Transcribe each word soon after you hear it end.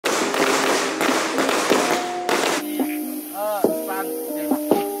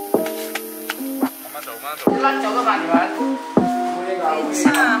烂走了吧你们？等一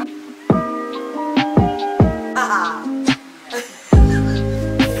下。哈哈。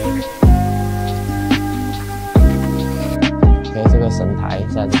OK， 这个神台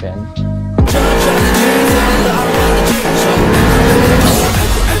在这边。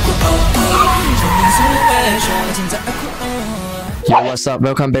 Yo, what's up?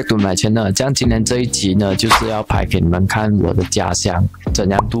 Welcome back to my channel. 这样今天这一集呢，就是要拍给你们看我的家乡怎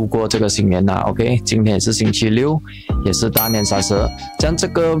样度过这个新年啦。OK， 今天也是星期六，也是大年30。这样这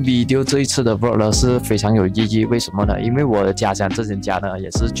个 video 这一次的 vlog 呢是非常有意义，为什么呢？因为我的家乡这间家呢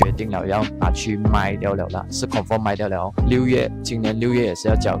也是决定了要拿去卖掉了啦，是 confirm 卖掉了。今年6月也是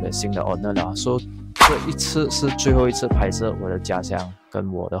要交给新的 owner 了，所以这一次是最后一次拍摄我的家乡。 跟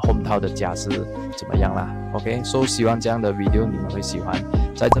我的 hometown 的家是怎么样啦 ？OK， 所以希望这样的 video 你们会喜欢。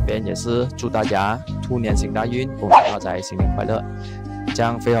在这边也是祝大家兔年行大运，恭喜发财，新年快乐。这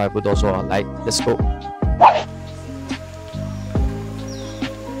样废话也不多说，来 ，Let's go。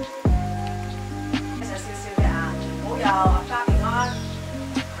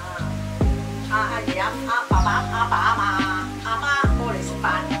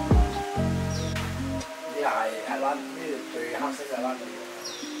黑色嘅啦，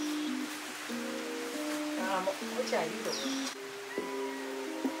好似係呢度。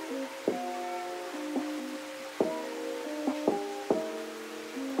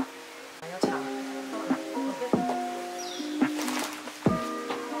有茶。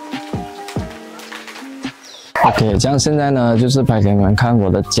OK， 这样现在呢，就是拍给你们看我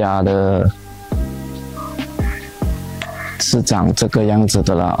的家的，是长这个样子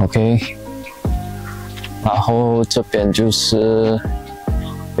的啦。OK。 然后这边就是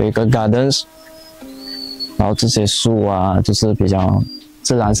有一个 gardens， 然后这些树啊，就是比较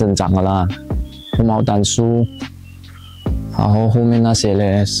自然生长的啦，有毛丹树，然后后面那些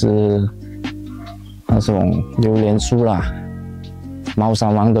呢是那种榴莲树啦，猫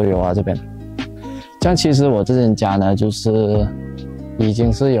山王都有啊这边。这样其实我这间家呢，就是已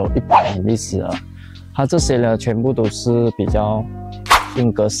经是有100年历史了，它这些呢全部都是比较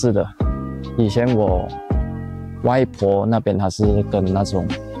英格式的，以前我 外婆那边，她是跟那种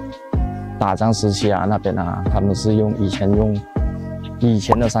打仗时期啊，那边啊，他们是用以前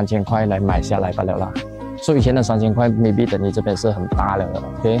的3000块来买下来罢了啦。所以以前的3000块 ，maybe 等于这边是很大了的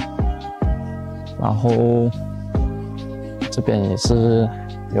 ，OK。然后这边也是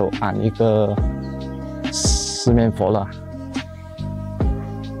有安一个四面佛了。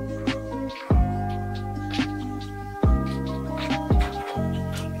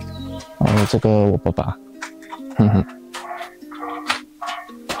然后这个我爸爸。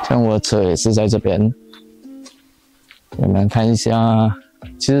 像我的车也是在这边，你们看一下。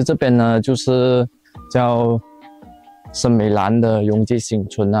其实这边呢，就是叫圣美兰的永济新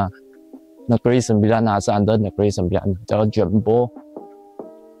村啊。Negeri Sembilan啊，是 under Negeri Sembilan， 叫 Jembo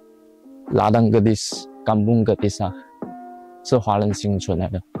Ladang Gadis Kampung Gadis 啊，是华人新村来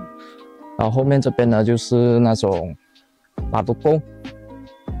的。然后后面这边呢，就是那种马杜贡。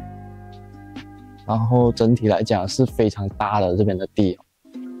 然后整体来讲是非常大的这边的地，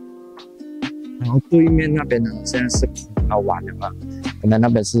然后对面那边呢，现在是空到完了嘛，本来那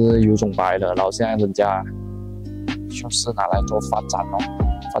边是有种白的，然后现在人家就是拿来做发展哦，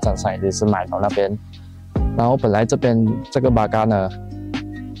发展商也是买到那边，然后本来这边这个巴嘎呢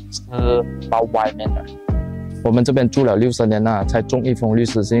是到外面的，我们这边住了60年了，才中一封律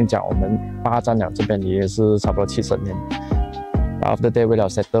师信讲我们霸占了这边也是差不多70年。 After that 为了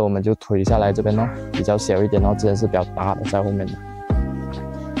settle， 我们就推下来这边哦，比较小一点哦，之前是比较大的在后面的。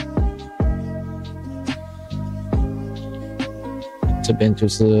这边就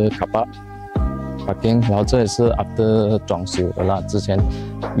是卡巴 parking， 然后这也是 after 装修的啦，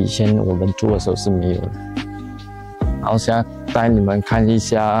以前我们住的时候是没有的。然后现在带你们看一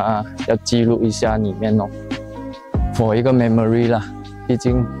下，要记录一下里面哦 ，for 一个 memory 啦，毕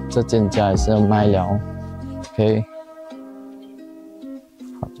竟这间家也是要卖了 ，OK。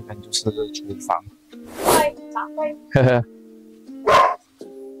 这边就是厨房。呵呵。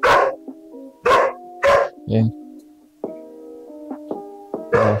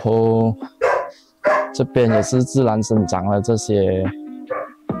然后这边也是自然生长了这些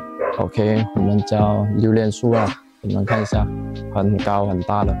 ，OK， 我们叫榴莲树啊，你们看一下，很高很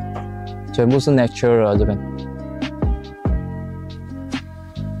大的，全部是 natural 这边。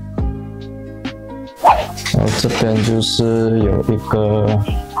然后这边就是有一个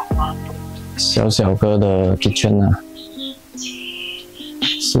小小个的 kitchen 啊，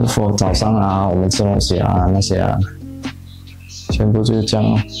是否早上啊，我们吃东西啊那些啊，全部就是这样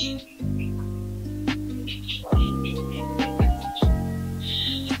哦。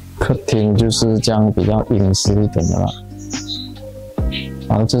客厅就是这样比较隐私一点的啦。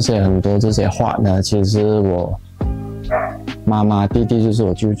然后这些很多这些画呢，其实是我妈妈弟弟就是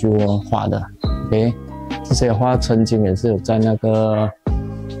我舅舅画的。OK， 这些画曾经也是有在那个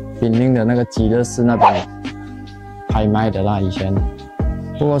槟榔的那个极乐寺那边拍卖的啦，以前。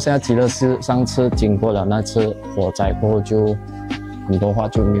不过现在极乐寺上次经过了那次火灾过后，就很多画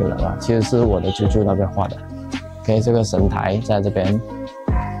就没有了啦。其实是我的舅舅那边画的。OK， 这个神台在这边。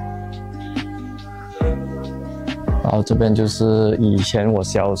然后这边就是以前我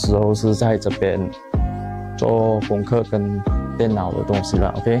小时候是在这边做功课跟电脑的东西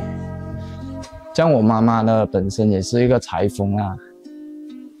了。OK， 像我妈妈呢本身也是一个裁缝啊。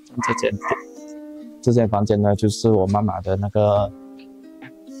这间房间呢就是我妈妈的那个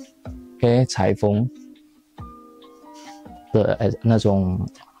OK 裁缝的那种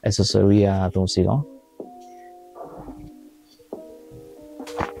accessory 啊东西咯。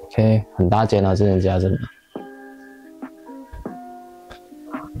OK， 很大间啊，这间家真的。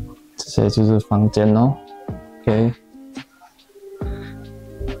这些就是房间咯。OK，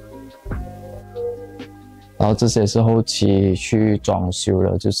 然后这些是后期去装修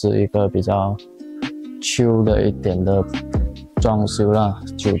了，就是一个比较 chill 的一点的装修啦，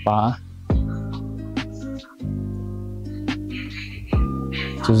酒吧。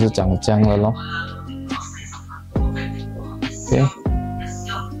就是长这样的咯。OK，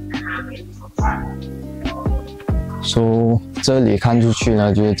 so 这里看出去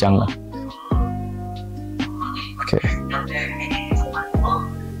呢就是这样的。OK，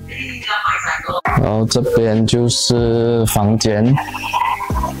 然后这边就是房间。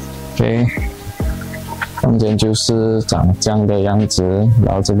OK， 房间就是长这样的样子，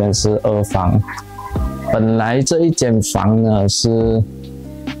然后这边是2房。本来这一间房呢是。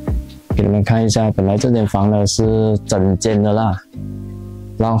给你们看一下，本来这间房呢是整间的啦，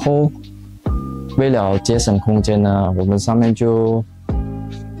然后为了节省空间呢，我们上面就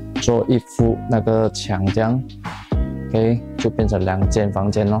做一幅那个墙这样 ，OK， 就变成2间房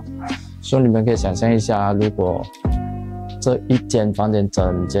间咯。所以你们可以想象一下，如果这一间房间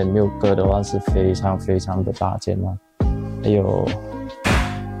整间没有隔的话，是非常非常的大间了。还有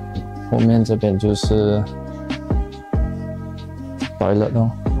后面这边就是 toilet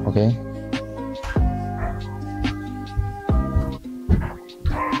咯。OK，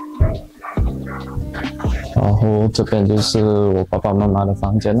 然后这边就是我爸爸妈妈的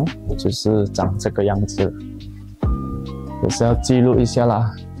房间咯，就是长这个样子，也是要记录一下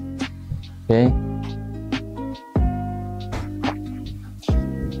啦。OK，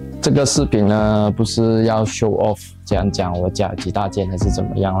 这个视频呢不是要 show off 讲我家几大间还是怎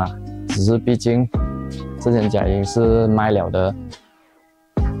么样啦，只是毕竟这间家已经是卖了的。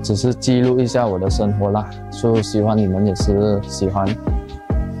只是记录一下我的生活啦，所以希望你们也是喜欢。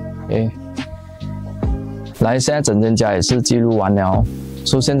OK， 来，现在整间家也是记录完了，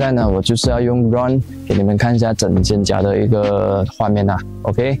所以现在呢，我就是要用 Run 给你们看一下整间家的一个画面啦。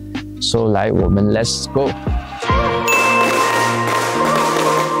OK， 所以来，我们 Let's go。